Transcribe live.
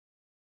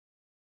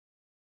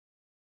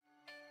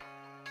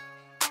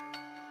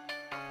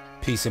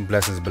Peace and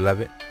blessings,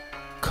 beloved.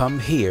 Come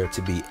here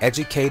to be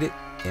educated,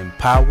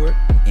 empowered,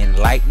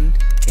 enlightened,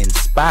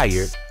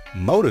 inspired,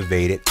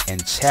 motivated,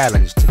 and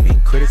challenged to be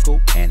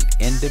critical and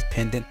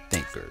independent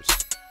thinkers.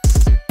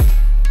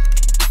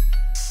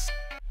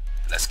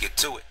 Let's get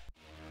to it.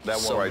 That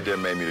one right there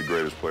made me the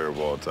greatest player of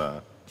all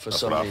time.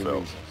 That's what I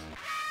felt.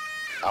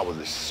 I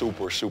was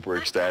super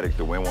ecstatic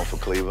to win one for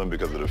Cleveland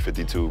because of the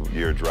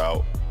 52-year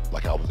drought.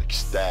 Like, I was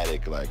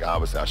ecstatic. Like,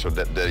 obviously, I showed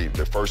that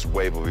the first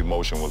wave of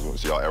emotion was when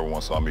y'all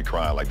everyone saw me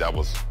crying. Like, that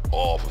was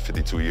all for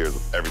 52 years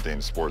of everything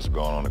in sports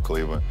going on in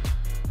Cleveland.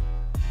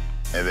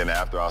 And then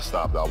after I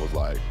stopped, I was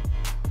like,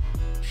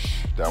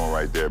 that one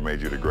right there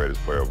made you the greatest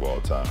player of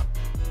all time.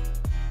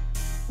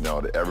 You know,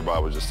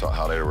 everybody was just talking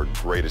how they were the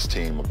greatest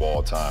team of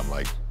all time.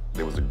 Like,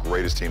 they was the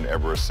greatest team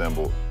ever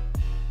assembled.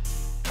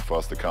 And for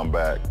us to come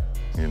back,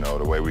 you know,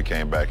 the way we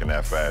came back in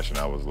that fashion,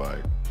 I was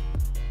like,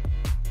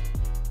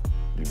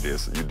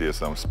 you did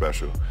something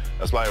special.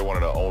 That's like one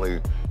of the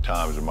only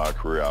times in my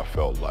career I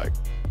felt like,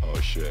 oh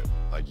shit,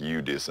 like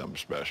you did something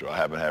special. I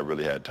haven't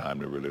really had time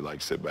to really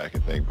like sit back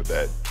and think, but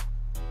that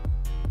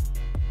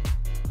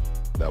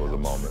was a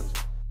moment.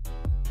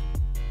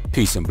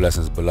 Peace and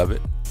blessings, beloved.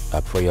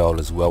 I pray all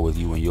is well with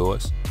you and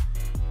yours.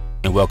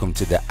 And welcome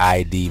to the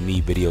ID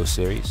Me video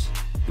series,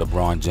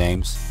 LeBron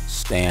James,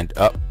 Stand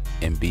Up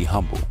and Be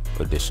Humble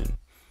edition.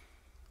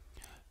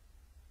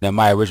 Now,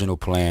 my original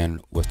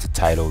plan was to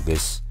title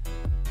this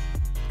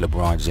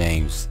LeBron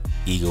James,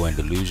 Ego and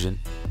Delusion,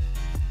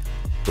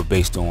 but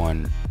based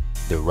on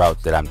the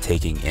route that I'm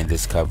taking in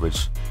this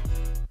coverage,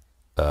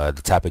 the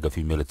topic of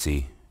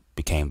humility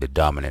became the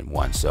dominant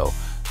one. So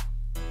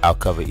I'll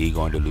cover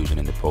ego and delusion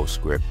in the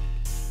postscript.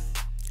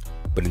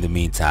 But in the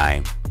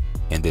meantime,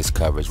 in this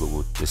coverage, what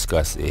we'll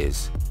discuss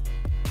is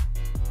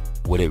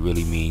what it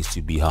really means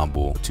to be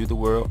humble to the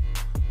world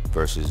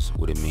versus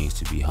what it means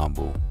to be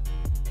humble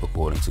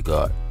according to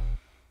God.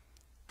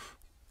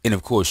 And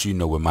of course, you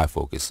know where my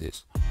focus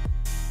is.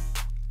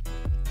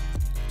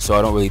 So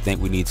I don't really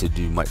think we need to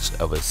do much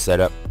of a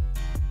setup.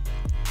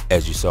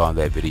 As you saw in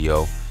that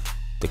video,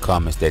 the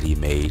comments that he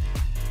made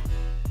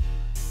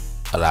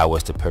allow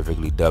us to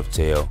perfectly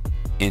dovetail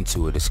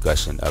into a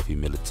discussion of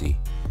humility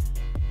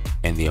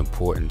and the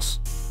importance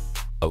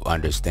of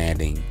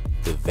understanding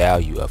the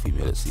value of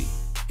humility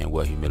and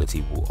what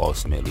humility will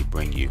ultimately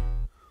bring you.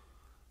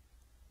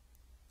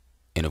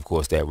 And of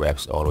course, that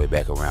wraps all the way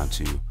back around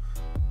to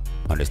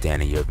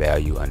understanding your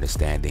value,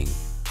 understanding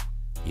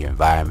your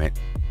environment,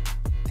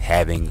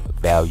 having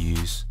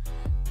values,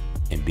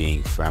 and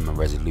being firm and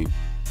resolute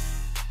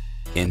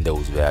in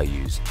those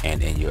values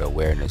and in your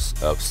awareness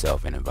of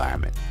self and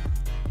environment.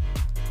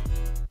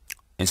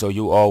 And so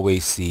you'll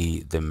always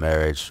see the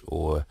marriage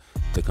or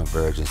the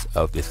convergence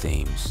of the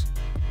themes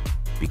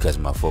because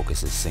my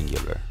focus is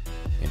singular,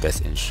 and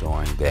that's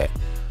ensuring that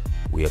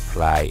we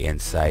apply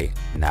insight,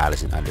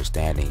 knowledge, and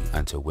understanding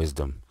unto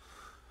wisdom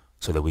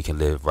so that we can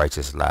live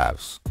righteous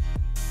lives.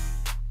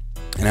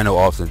 And I know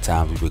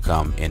oftentimes we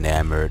become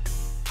enamored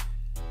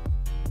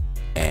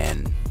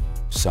and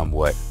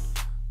somewhat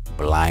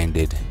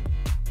blinded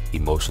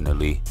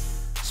emotionally,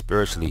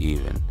 spiritually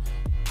even,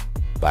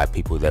 by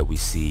people that we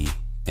see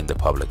in the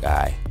public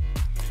eye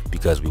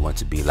because we want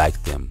to be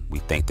like them. We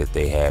think that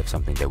they have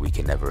something that we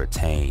can never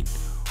attain,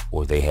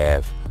 or they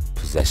have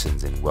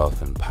possessions and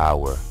wealth and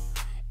power,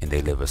 and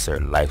they live a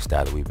certain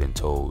lifestyle that we've been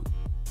told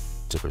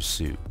to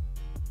pursue.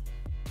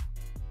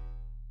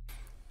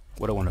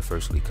 What I want to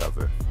firstly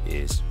cover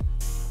is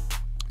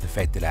the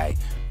fact that I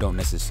don't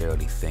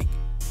necessarily think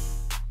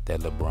that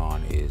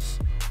LeBron is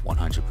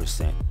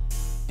 100%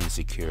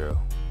 insecure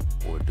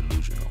or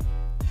delusional,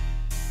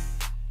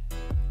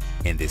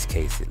 in this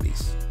case at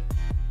least.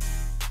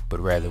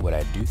 But rather what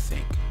I do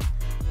think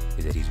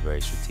is that he's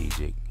very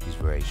strategic, he's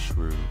very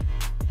shrewd,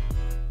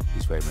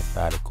 he's very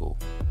methodical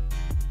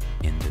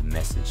in the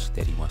message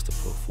that he wants to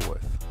put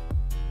forth.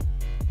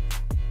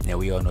 Now,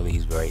 we all know that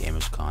he's very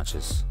image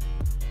conscious.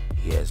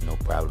 He has no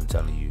problem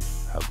telling you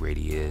how great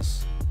he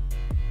is.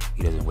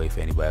 He doesn't wait for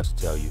anybody else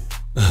to tell you.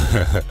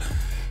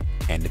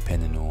 And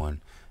depending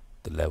on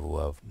the level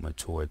of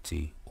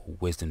maturity or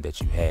wisdom that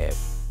you have,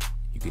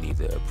 you can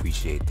either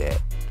appreciate that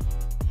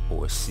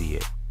or see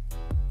it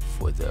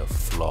for the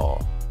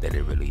flaw that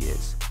it really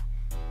is.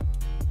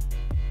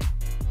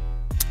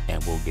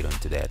 And we'll get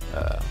into that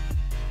a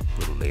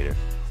little later.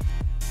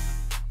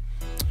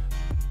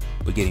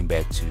 But getting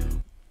back to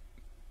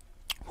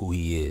who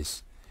he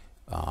is,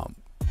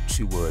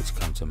 two words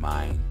come to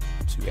mind,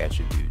 two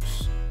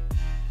attributes: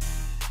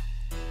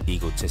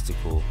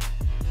 egotistical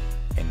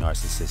and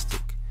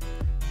narcissistic.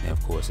 And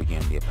of course,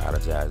 again, the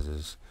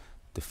apologizers,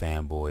 the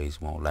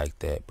fanboys won't like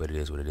that, but it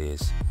is what it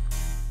is.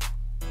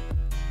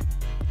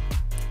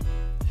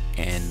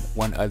 And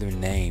one other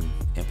name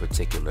in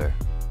particular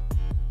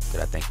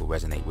that I think will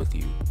resonate with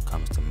you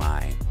comes to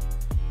mind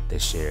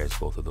that shares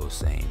both of those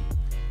same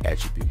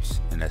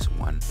attributes, and that's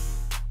one,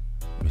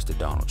 Mr.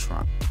 Donald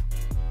Trump,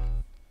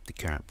 the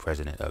current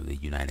president of the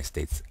United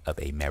States of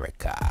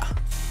America.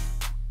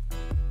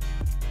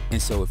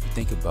 And so if you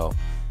think about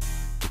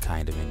the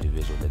kind of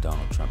individual that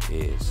Donald Trump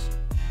is,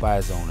 by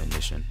his own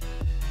admission.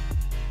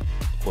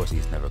 Of course,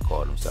 he's never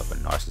called himself a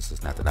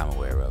narcissist, not that I'm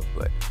aware of,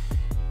 but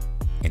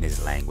in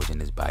his language, in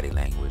his body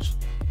language,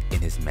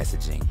 in his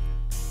messaging,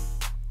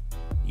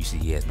 you see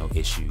he has no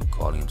issue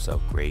calling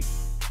himself great,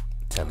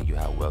 telling you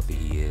how wealthy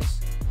he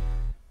is,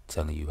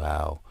 telling you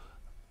how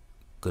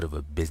good of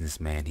a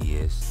businessman he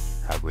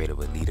is, how great of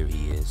a leader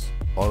he is.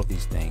 All of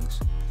these things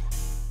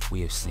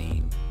we have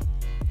seen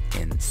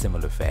in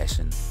similar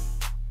fashion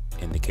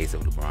in the case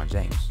of LeBron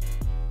James.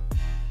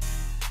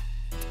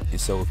 And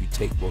so if you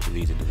take both of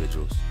these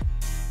individuals,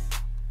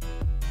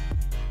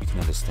 you can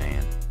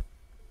understand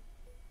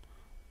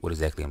what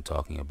exactly I'm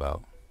talking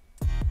about.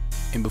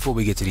 And before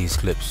we get to these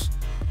clips,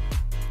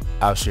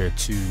 I'll share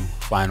two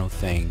final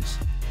things.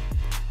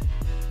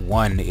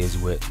 One is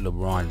what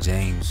LeBron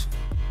James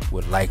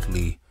would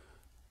likely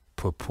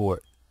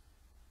purport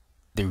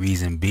the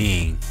reason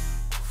being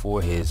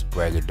for his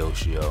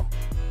braggadocio,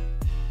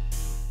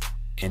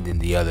 and then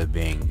the other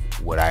being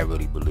what I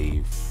really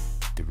believe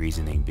the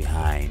reasoning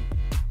behind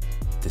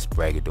this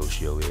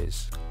braggadocio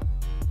is.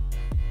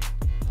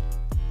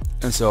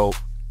 And so,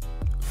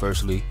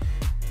 firstly,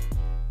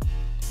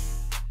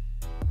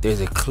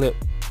 there's a clip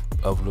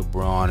of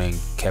LeBron and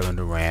Kevin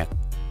Durant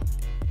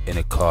in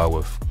a car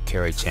with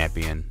Kerry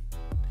Champion,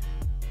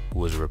 who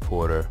was a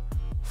reporter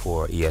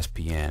for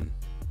ESPN.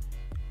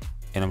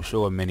 And I'm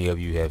sure many of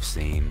you have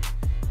seen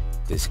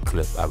this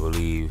clip. I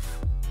believe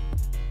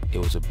it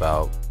was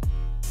about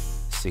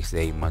 6 to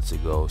 8 months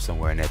ago,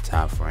 somewhere in that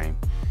time frame.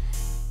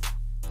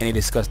 And he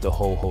discussed a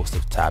whole host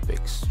of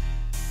topics.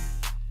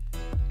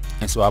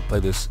 And so I'll play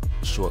this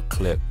short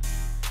clip,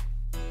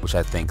 which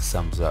I think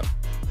sums up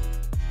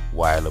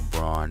why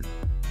LeBron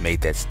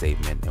made that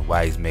statement and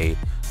why he's made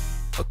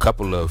a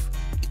couple of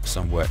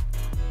somewhat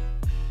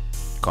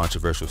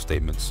controversial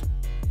statements,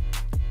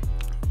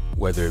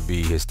 whether it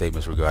be his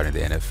statements regarding the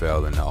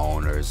NFL and the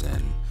owners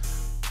and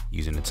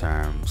using the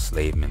term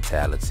slave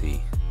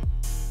mentality,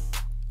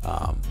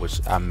 which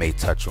I may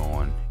touch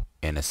on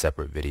in a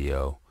separate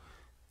video.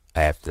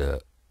 I have to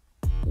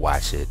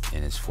watch it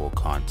in its full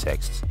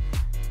context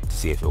to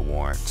see if it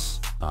warrants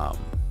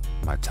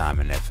my time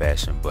in that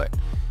fashion. But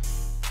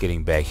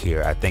getting back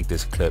here, I think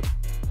this clip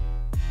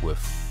with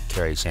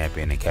Kerry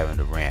Champion and Kevin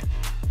Durant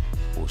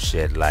will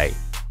shed light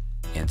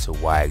into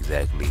why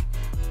exactly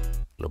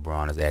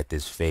LeBron is at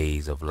this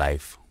phase of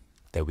life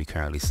that we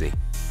currently see.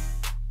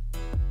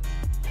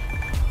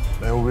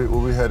 Man, where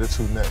we headed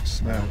to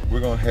next? Man,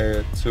 we're gonna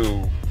head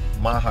to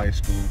my high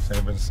school,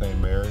 St. Vincent St.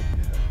 Mary,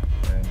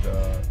 and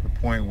the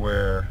point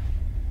where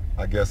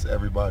I guess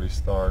everybody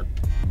start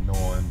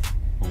knowing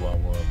who I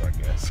was, I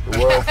guess. The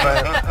world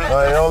famous.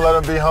 Don't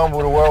let him be humble.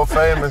 The world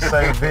famous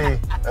St. V.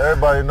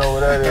 Everybody know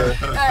what that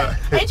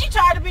is. Ain't you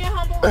tired of being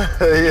humble?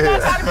 Yeah,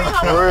 not tired of being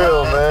humble? for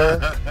real,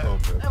 man.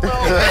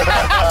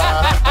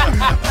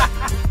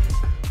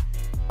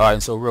 All right,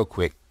 and so real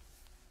quick,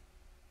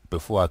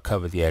 before I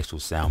cover the actual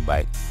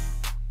soundbite,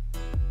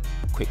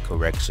 quick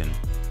correction.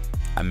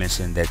 I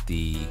mentioned that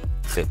the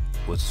clip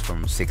was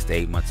from 6 to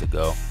 8 months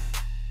ago,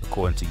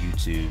 according to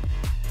YouTube.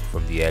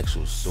 From the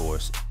actual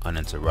source,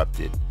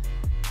 Uninterrupted,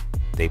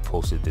 they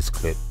posted this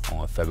clip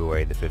on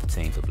February the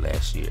 15th of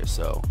last year,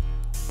 so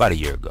about a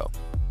year ago.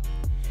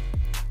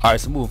 All right,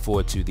 so moving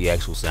forward to the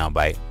actual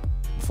soundbite.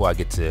 Before I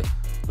get to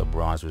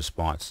LeBron's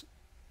response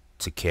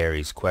to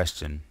Kerry's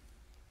question,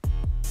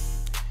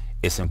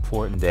 it's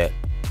important that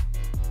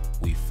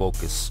we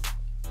focus,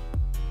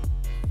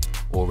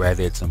 or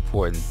rather it's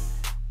important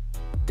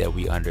that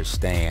we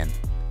understand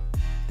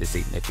the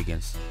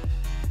significance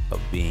of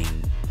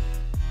being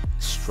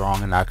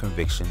strong in our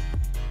conviction,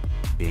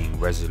 being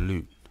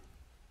resolute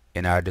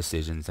in our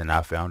decisions and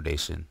our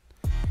foundation,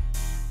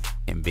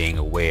 and being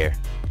aware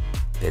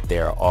that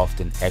there are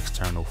often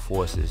external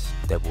forces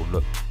that will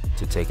look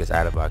to take us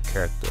out of our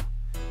character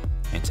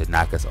and to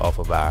knock us off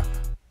of our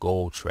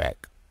goal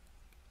track.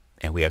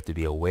 And we have to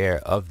be aware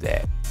of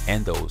that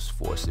and those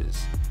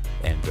forces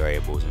and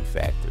variables and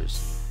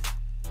factors,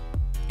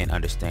 and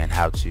understand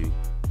how to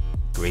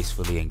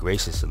gracefully and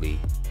graciously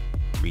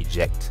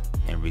reject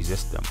and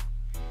resist them.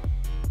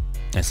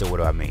 And so what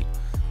do I mean?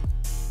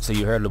 So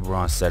you heard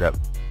LeBron set up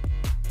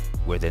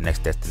where their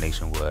next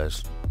destination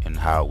was and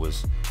how it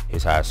was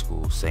his high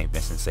school, St.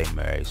 Vincent St.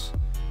 Mary's.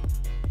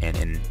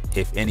 And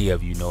if any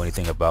of you know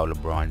anything about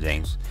LeBron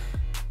James'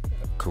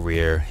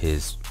 career,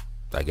 his,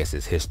 I guess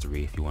his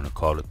history, if you want to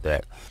call it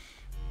that,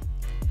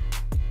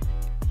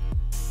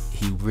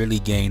 he really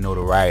gained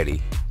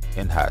notoriety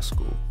in high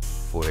school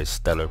for his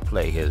stellar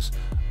play, his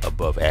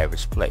above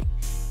average play.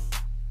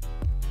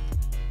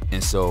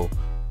 And so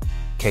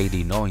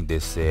KD, knowing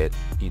this, said,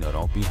 you know,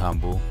 don't be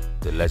humble,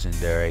 the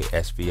legendary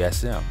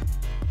SVSM.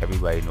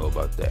 Everybody know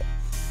about that.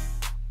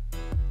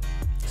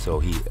 So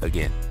he,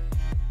 again,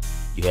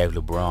 you have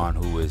LeBron,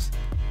 who was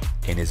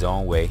in his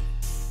own way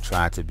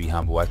trying to be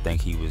humble. I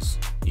think he was,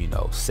 you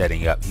know,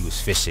 setting up, he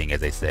was fishing, as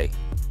they say,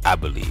 I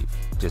believe,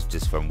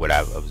 just from what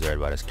I've observed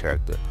about his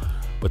character.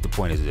 But the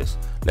point is this,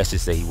 let's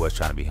just say he was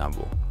trying to be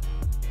humble.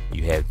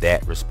 You have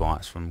that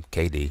response from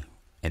KD,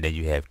 and then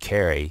you have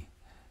Kerry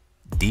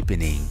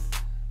deepening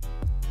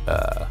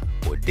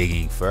or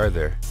digging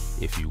further,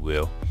 if you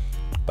will,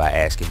 by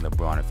asking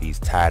LeBron if he's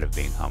tired of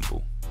being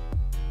humble.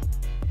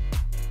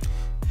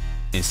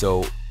 And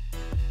so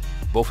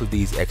both of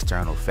these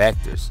external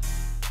factors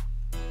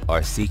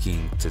are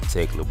seeking to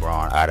take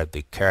LeBron out of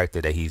the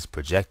character that he's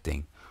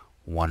projecting,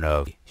 one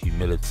of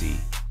humility,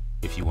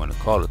 if you want to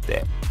call it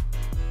that,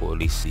 or at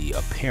least the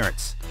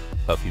appearance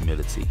of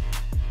humility.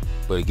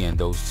 But again,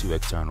 those two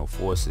external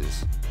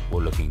forces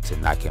were looking to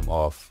knock him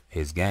off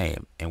his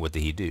game. And what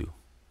did he do?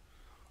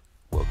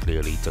 Well,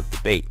 clearly he took the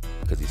bait,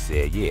 because he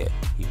said, yeah,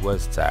 he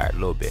was tired a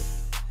little bit.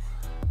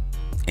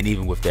 And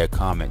even with that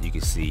comment, you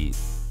can see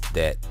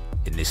that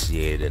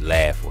initiated a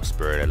laugh, or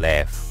spurred a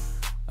laugh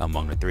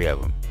among the three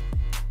of them.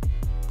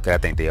 Because I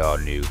think they all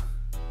knew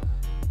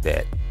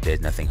that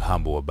there's nothing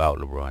humble about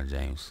LeBron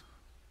James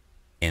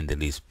in the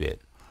least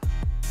bit.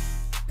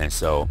 And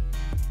so,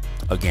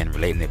 again,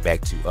 relating it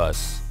back to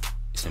us,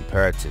 it's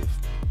imperative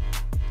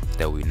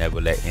that we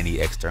never let any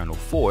external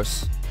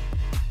force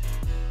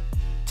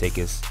take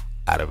us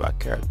out of our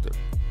character.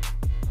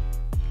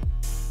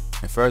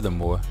 And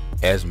furthermore,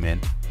 as men,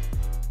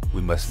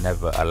 we must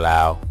never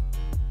allow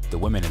the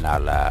women in our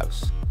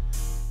lives,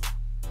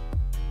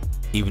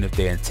 even if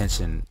their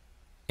intention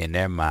in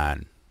their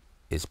mind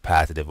is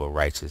positive or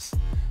righteous,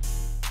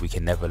 we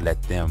can never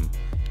let them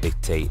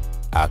dictate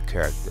our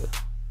character.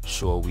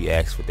 Sure, we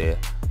ask for their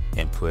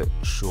input.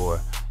 Sure,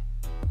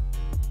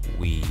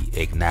 we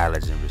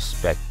acknowledge and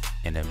respect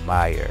and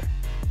admire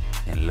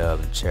and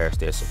love and cherish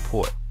their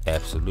support.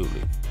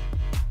 Absolutely.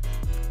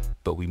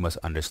 But we must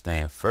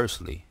understand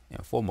firstly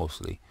and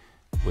foremostly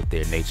what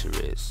their nature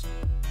is.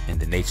 And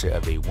the nature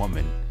of a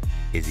woman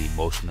is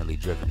emotionally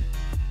driven.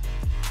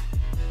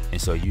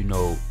 And so, you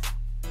know,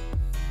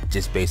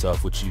 just based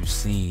off what you've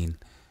seen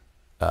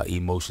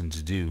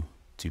emotions do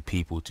to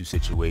people, to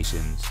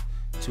situations,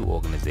 to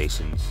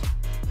organizations,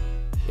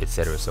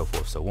 etc., so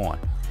forth, so on,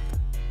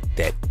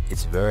 that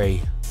it's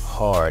very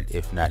hard,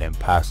 if not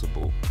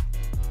impossible,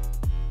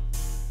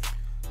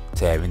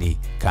 to have any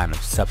kind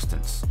of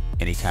substance,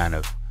 any kind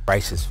of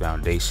righteous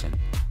foundation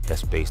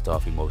that's based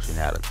off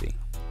emotionality.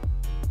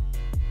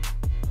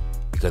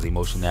 Because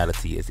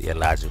emotionality is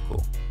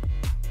illogical.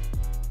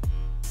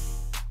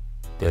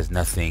 There's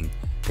nothing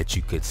that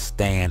you could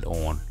stand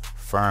on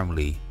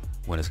firmly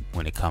when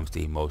it comes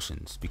to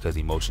emotions, because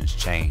emotions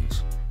change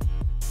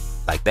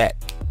like that.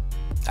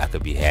 I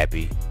could be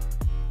happy,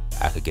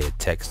 I could get a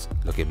text,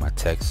 look at my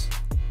text,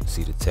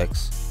 see the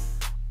text,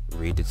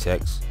 read the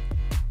text,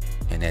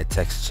 and that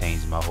text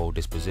changed my whole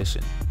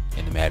disposition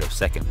in a matter of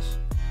seconds.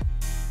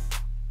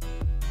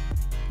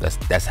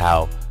 That's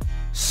how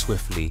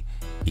swiftly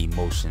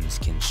emotions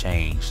can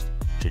change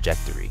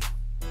trajectory,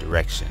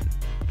 direction,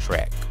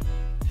 track,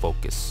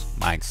 focus,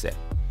 mindset.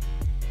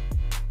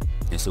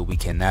 And so we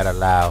cannot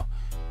allow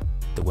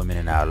the women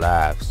in our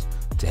lives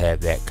to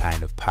have that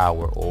kind of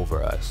power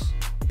over us,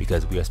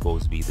 because we are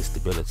supposed to be the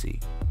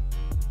stability.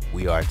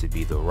 We are to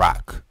be the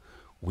rock.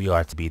 We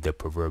are to be the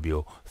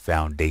proverbial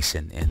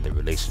foundation in the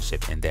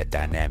relationship, in that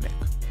dynamic.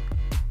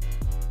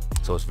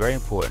 So it's very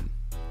important.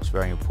 It's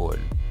very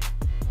important.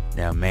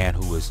 Now, a man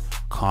who is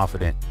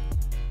confident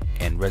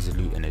and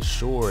resolute and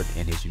assured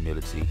in his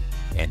humility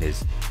and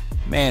his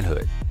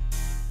manhood,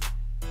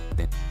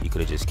 then he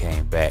could have just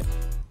came back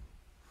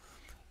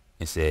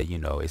and said, you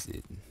know,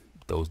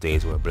 those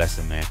days were a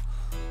blessing, man.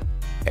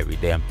 Every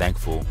day I'm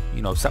thankful,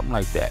 you know, something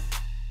like that,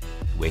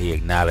 where he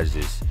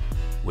acknowledges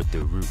what the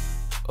root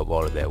of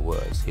all of that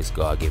was: his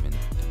God-given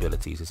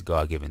abilities, his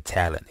God-given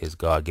talent, his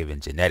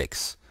God-given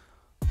genetics,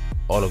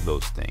 all of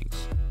those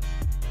things.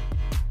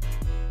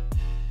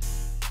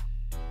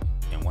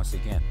 And once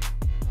again,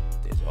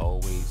 there's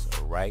always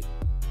a right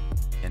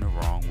and a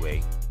wrong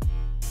way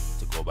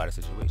to go about a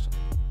situation.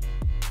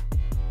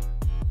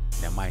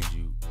 Now, mind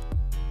you,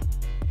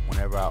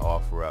 whenever I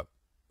offer up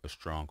a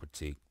strong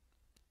critique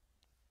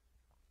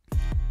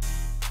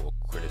or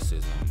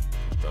criticism,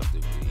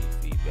 constructively,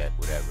 feedback,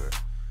 whatever,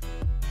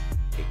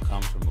 it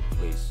comes from a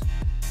place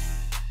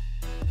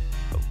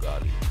of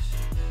godliness.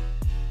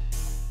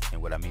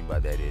 And what I mean by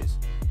that is,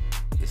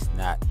 it's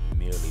not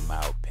merely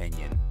my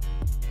opinion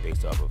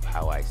based off of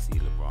how I see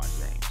LeBron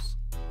James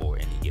or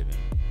any given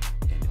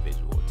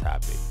individual or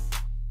topic.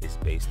 It's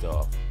based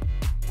off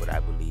what I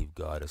believe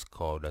God has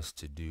called us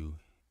to do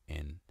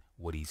and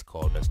what he's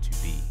called us to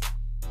be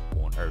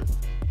on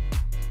earth.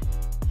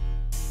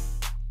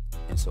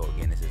 And so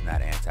again, this is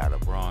not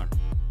anti-LeBron.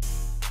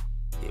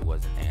 It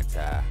wasn't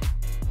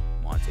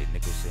anti-Monte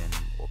Nicholson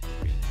or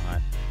Kareem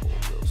Hunt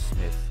or Will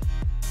Smith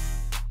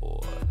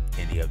or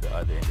any of the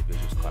other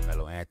individuals,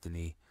 Carmelo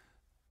Anthony,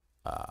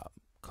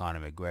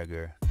 Conor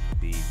McGregor,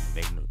 Khabib,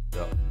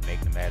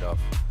 Nurmagomedov.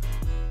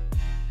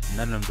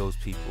 None of those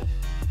people,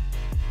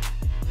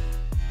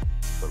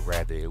 but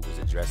rather it was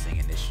addressing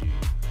an issue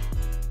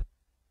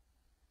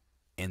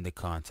in the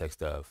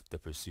context of the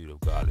pursuit of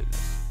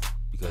godliness,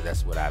 because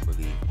that's what I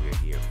believe we're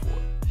here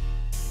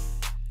for.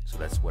 So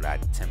that's what I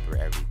temper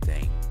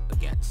everything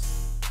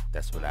against.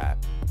 That's what I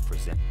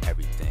present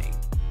everything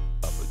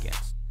up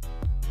against.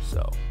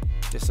 So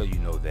just so you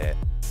know that,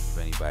 for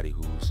anybody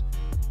who's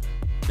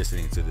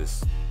listening to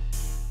this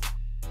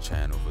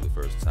channel for the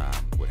first time,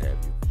 what have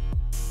you.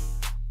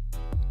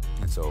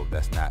 And so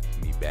that's not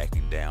me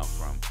backing down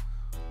from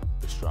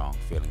the strong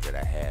feelings that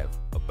I have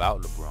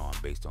about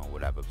LeBron based on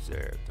what I've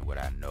observed and what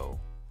I know.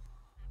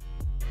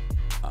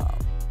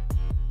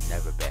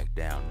 Never back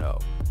down, no.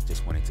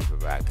 Just wanting to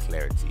provide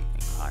clarity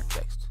and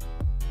context.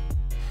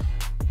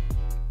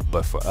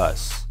 But for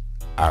us,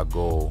 our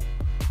goal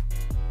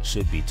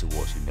should be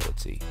towards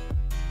humility,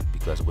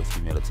 because with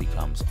humility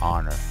comes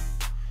honor,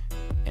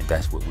 and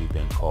that's what we've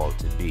been called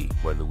to be,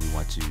 whether we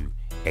want to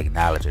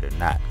acknowledge it or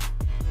not.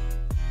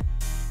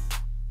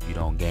 You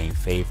don't gain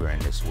favor in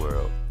this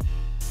world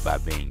by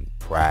being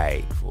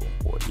prideful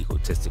or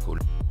egotistical.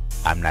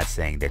 I'm not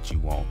saying that you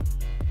won't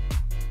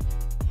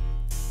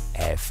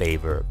have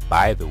favor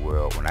by the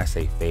world. When I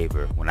say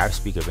favor, when I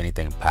speak of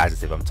anything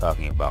positive, I'm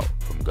talking about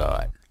from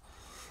God.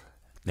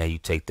 Now you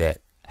take that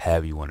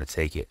however you want to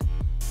take it,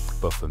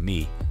 but for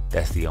me,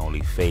 that's the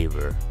only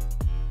favor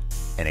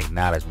and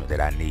acknowledgement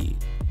that I need.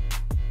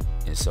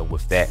 And so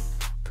with that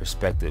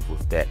perspective,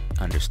 with that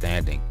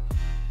understanding,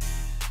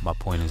 my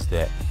point is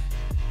that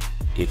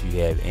if you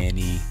have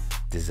any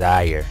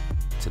desire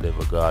to live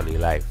a godly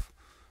life,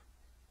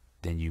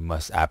 then you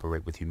must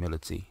operate with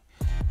humility.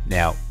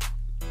 Now,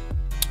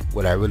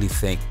 what I really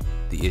think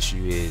the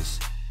issue is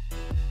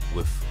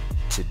with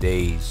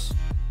today's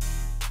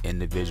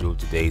individual,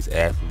 today's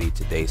athlete,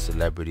 today's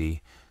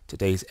celebrity,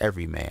 today's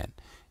everyman,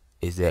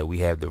 is that we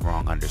have the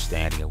wrong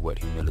understanding of what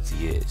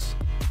humility is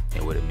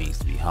and what it means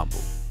to be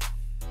humble.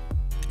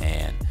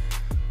 And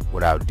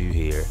what I'll do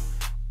here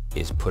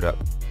is put up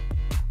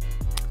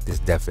this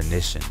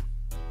definition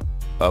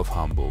of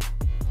humble,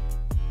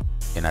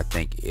 and I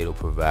think it'll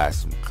provide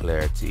some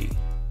clarity.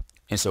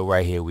 And so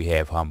right here we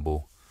have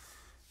humble: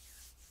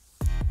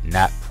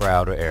 not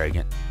proud or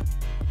arrogant,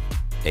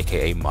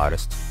 aka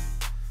modest,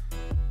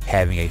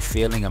 having a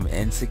feeling of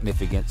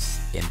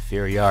insignificance,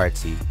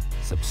 inferiority,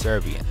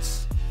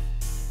 subservience.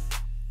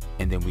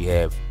 And then we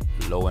have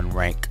low in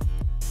rank,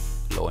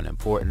 low in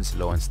importance,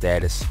 low in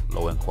status,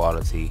 low in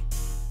quality,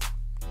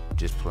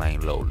 just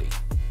plain lowly.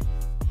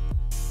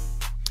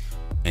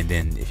 And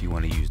then if you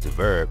want to use the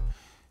verb,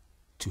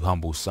 to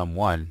humble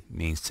someone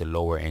means to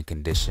lower in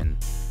condition,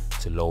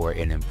 to lower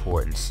in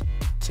importance,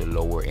 to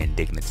lower in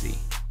dignity,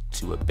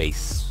 to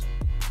abase,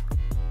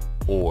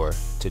 or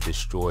to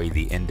destroy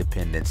the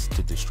independence,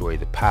 to destroy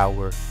the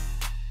power,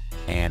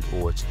 and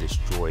or to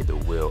destroy the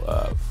will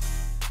of.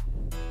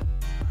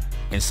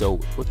 And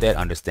so with that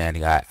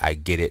understanding, I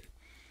get it.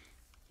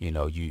 You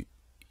know, you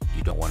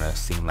don't want to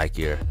seem like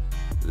you're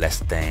less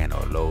than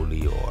or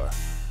lowly or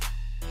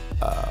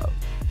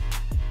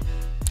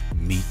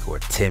meek or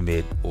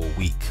timid or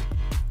weak.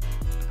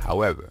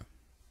 However,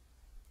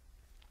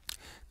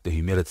 the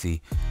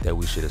humility that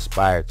we should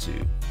aspire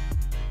to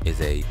is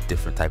a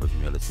different type of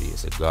humility.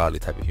 It's a godly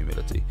type of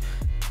humility.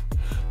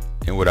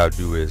 And what I'll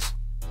do is,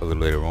 a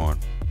little later on,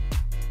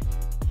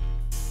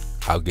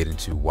 I'll get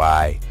into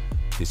why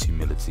this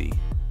humility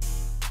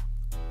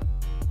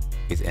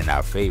is in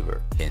our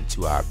favor and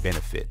to our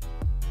benefit,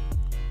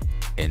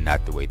 and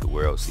not the way the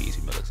world sees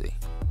humility.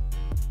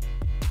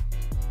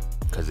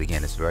 Because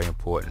again, it's very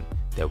important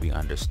that we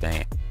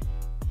understand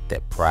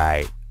that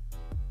pride,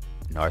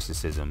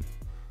 narcissism,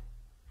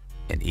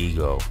 and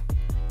ego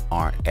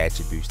aren't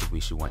attributes that we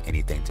should want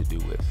anything to do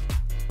with.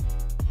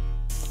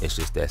 It's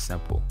just that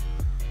simple.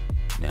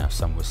 Now,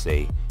 some would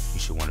say you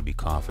should want to be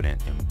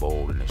confident and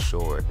bold and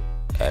assured.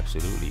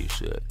 Absolutely you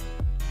should.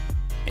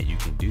 And you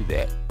can do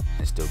that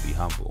and still be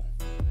humble.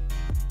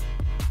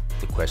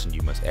 The question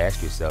you must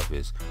ask yourself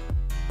is,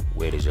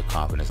 where does your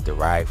confidence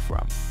derive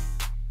from?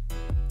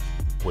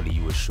 What are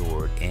you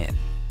assured in?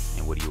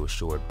 And what are you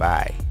assured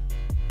by?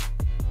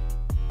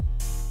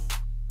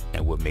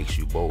 And what makes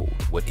you bold?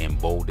 What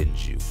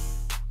emboldens you?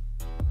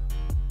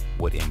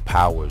 What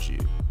empowers you?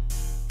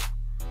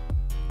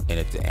 And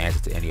if the answer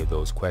to any of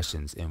those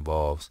questions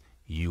involves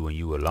you and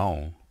you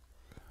alone,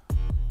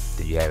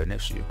 then you have an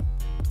issue.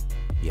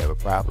 You have a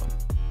problem.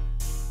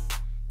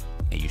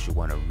 And you should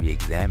want to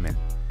re-examine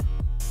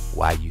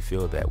why you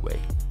feel that way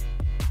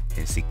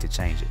and seek to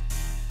change it.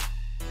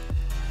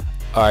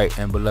 Alright,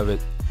 and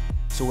beloved,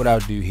 so what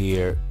I'll do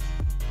here,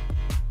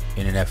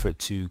 in an effort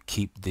to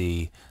keep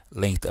the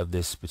length of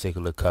this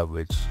particular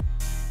coverage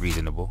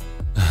reasonable,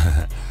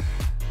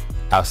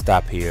 I'll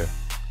stop here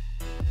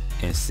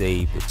and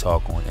save the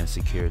talk on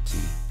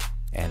insecurity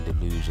and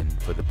delusion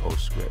for the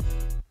postscript.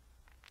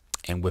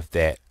 And with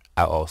that,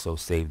 I'll also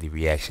save the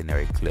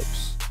reactionary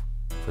clips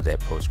for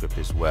that postscript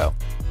as well.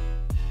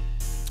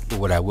 But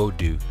what I will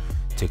do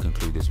to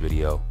conclude this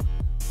video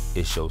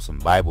is show some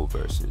Bible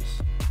verses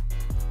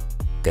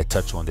that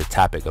touch on the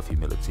topic of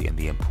humility and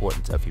the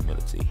importance of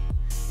humility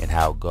and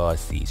how God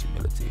sees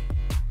humility,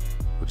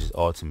 which is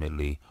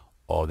ultimately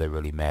all that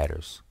really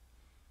matters.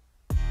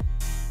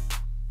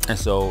 And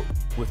so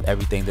with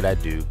everything that I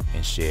do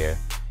and share,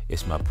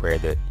 it's my prayer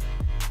that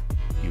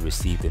you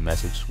receive the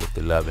message with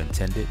the love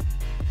intended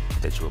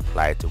and that you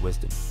apply it to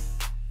wisdom.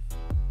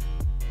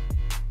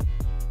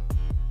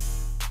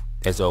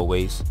 As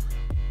always,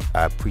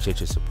 I appreciate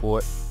your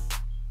support.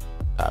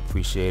 I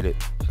appreciate it.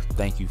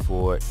 Thank you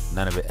for it.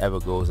 None of it ever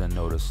goes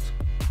unnoticed.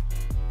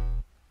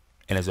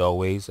 And as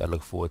always, I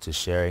look forward to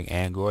sharing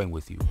and growing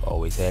with you.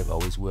 Always have,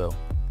 always will.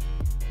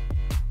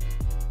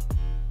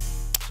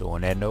 So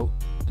on that note,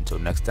 until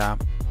next time,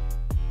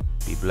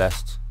 be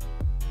blessed.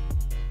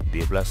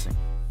 Be a blessing.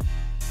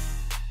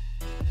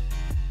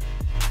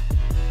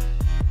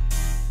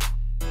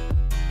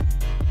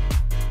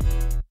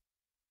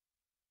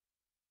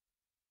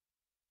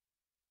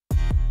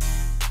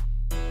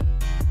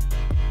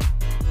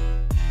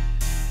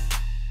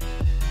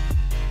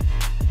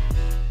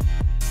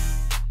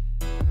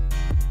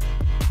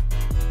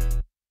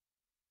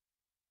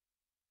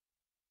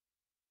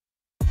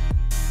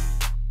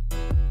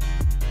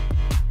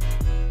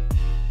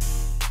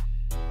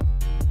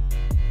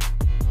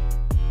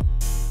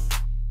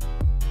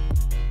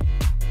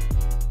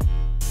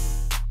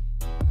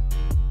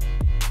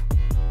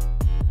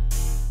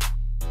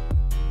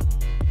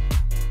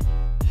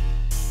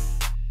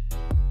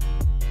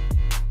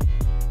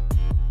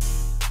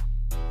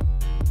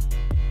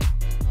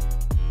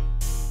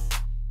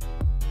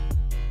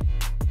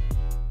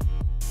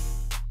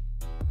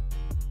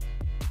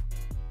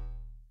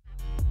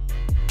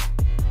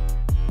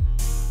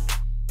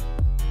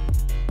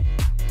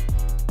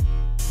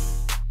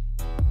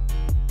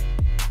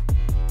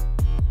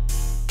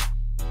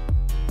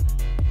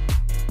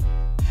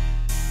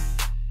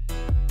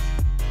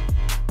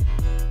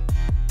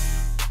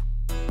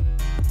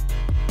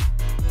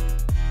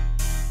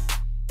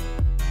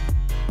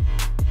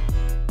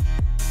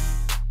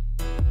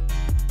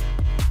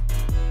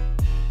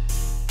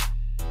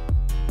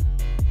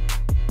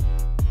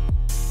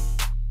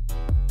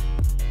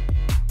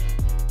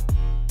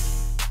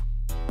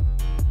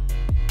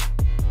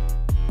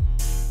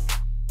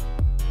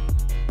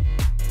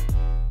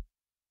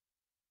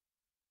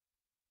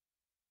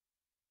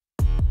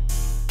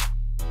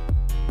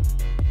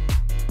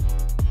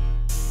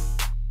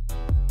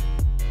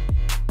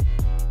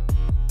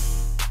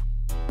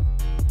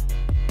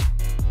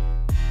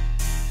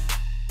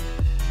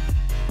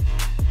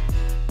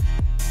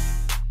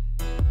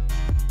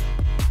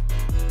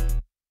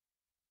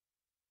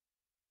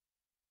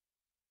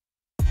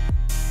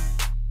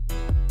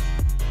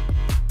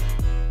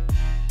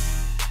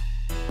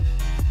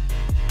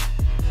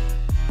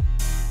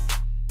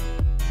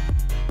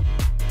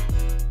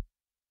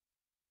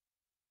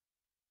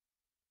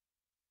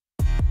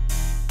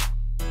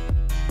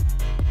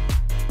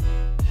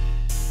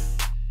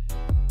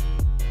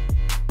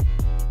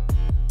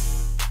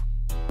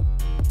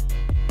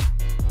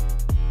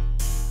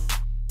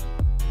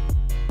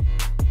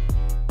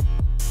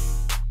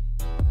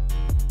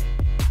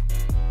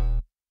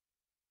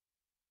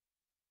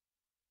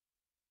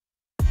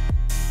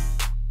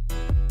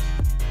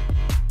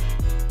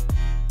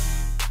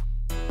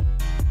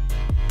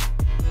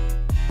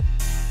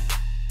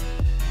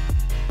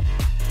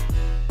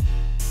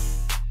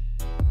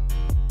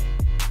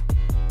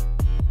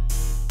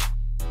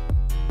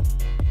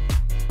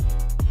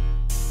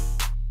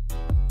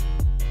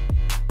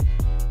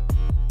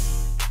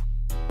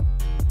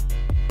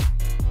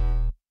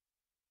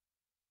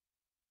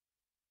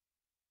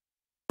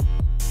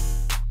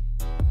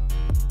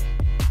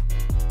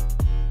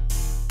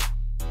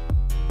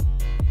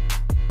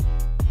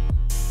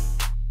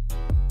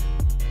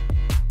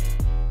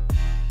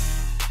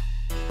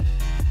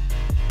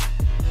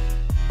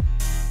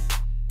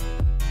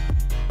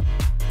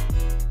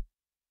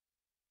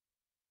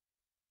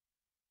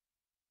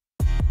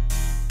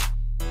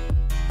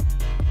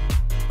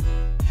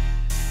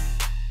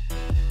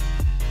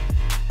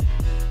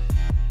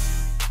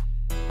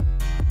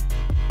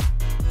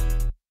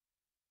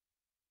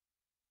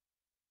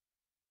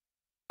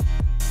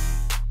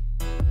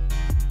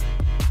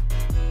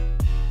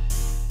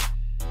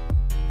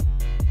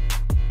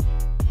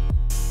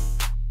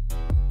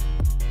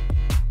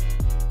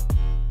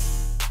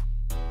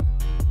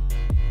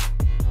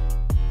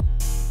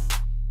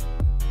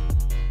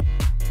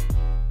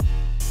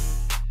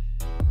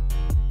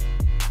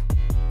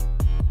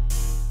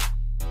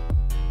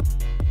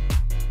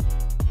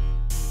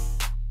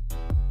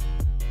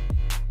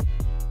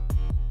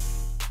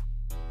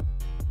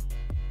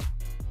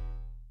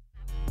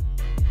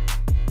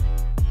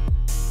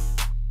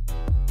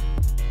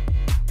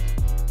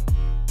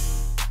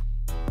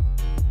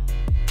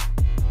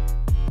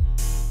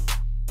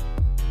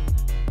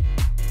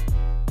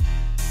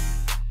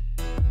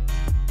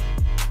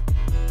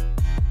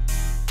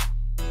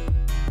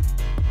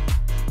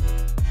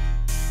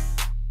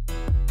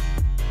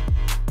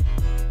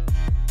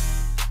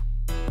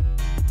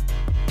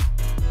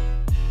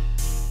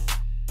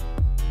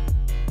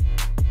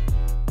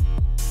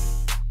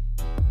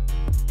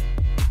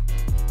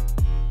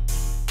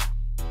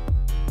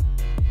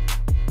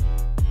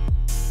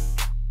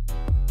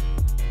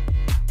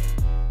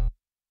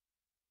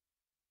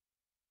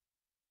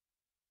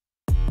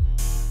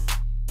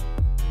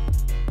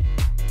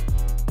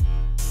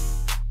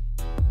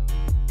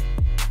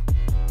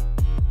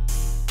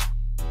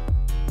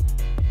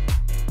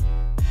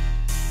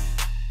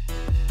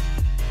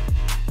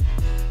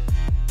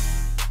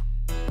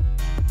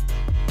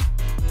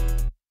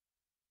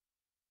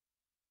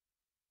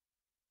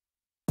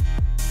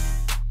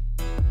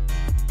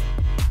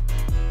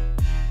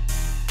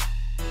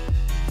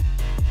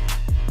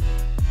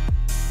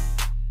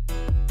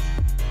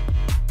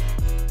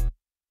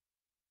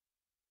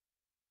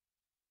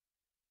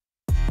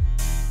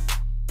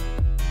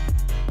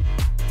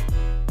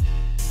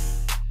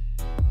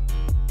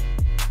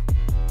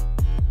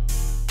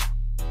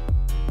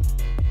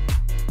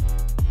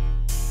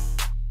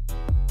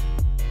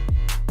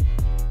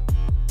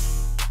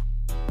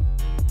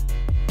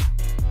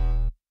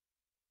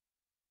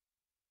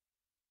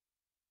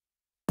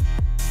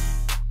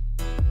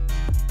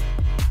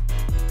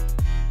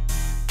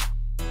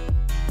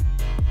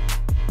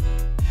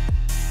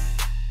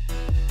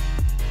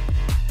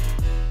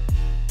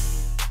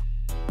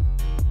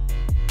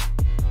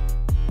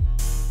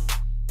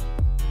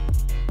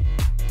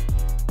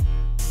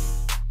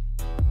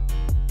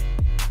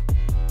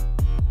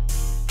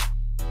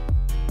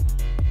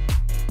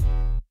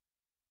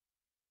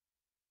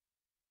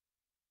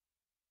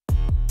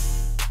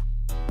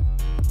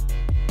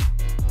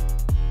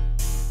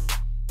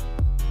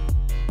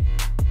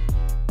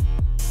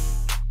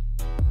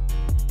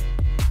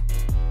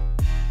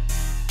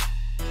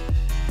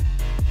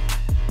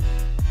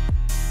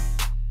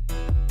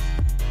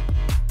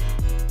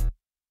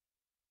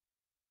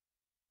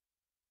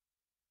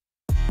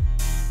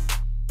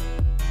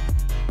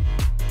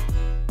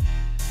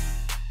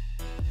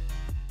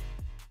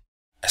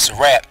 That's a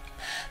wrap.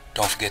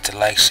 Don't forget to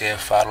like, share,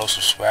 follow,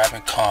 subscribe,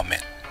 and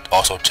comment.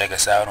 Also check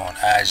us out on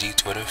IG,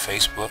 Twitter,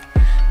 Facebook,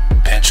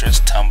 Pinterest,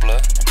 Tumblr,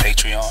 and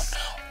Patreon,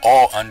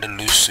 all under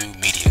LUSU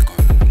Media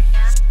Group.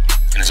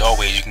 And as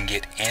always, you can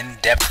get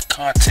in-depth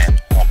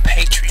content on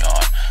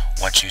Patreon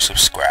once you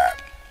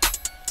subscribe.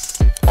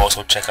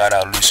 Also check out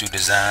our LUSU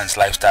Designs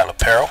lifestyle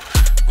apparel,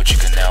 which you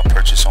can now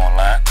purchase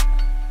online.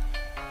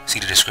 See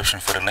the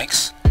description for the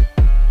links.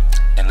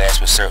 And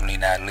last but certainly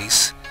not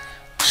least,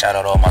 shout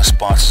out all my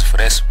sponsors for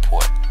their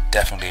support.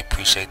 Definitely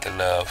appreciate the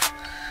love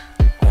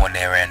on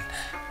there, and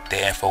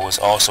their info is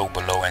also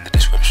below in the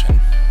description.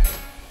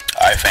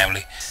 Alright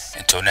family,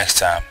 until next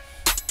time,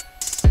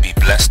 be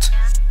blessed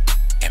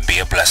and be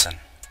a blessing.